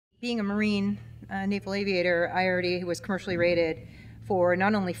Being a Marine naval aviator, I already was commercially rated for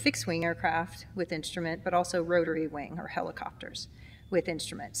not only fixed wing aircraft with instrument, but also rotary wing or helicopters with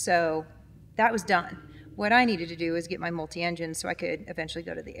instrument. So that was done. What I needed to do is get my multi-engine so I could eventually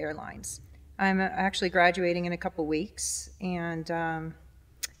go to the airlines. I'm actually graduating in a couple weeks, and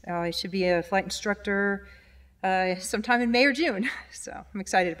I should be a flight instructor sometime in May or June. So I'm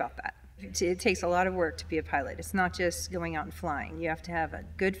excited about that. It takes a lot of work to be a pilot. It's not just going out and flying. You have to have a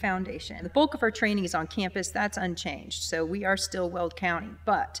good foundation. The bulk of our training is on campus. That's unchanged. So we are still Weld County,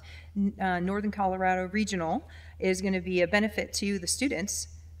 but Northern Colorado Regional is going to be a benefit to the students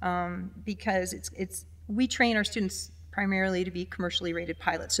because we train our students primarily to be commercially rated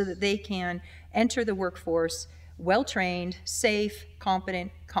pilots so that they can enter the workforce well-trained, safe,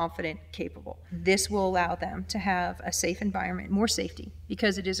 competent, confident, capable. This will allow them to have a safe environment, more safety,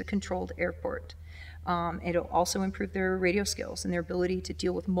 because it is a controlled airport. It'll also improve their radio skills and their ability to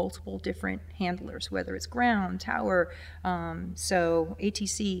deal with multiple different handlers, whether it's ground, tower, so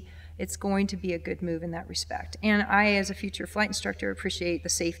ATC. It's going to be a good move in that respect. And I, as a future flight instructor, appreciate the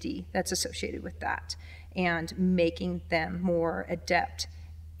safety that's associated with that and making them more adept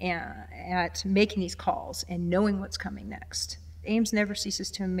at making these calls and knowing what's coming next. Ames never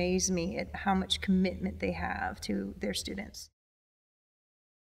ceases to amaze me at how much commitment they have to their students.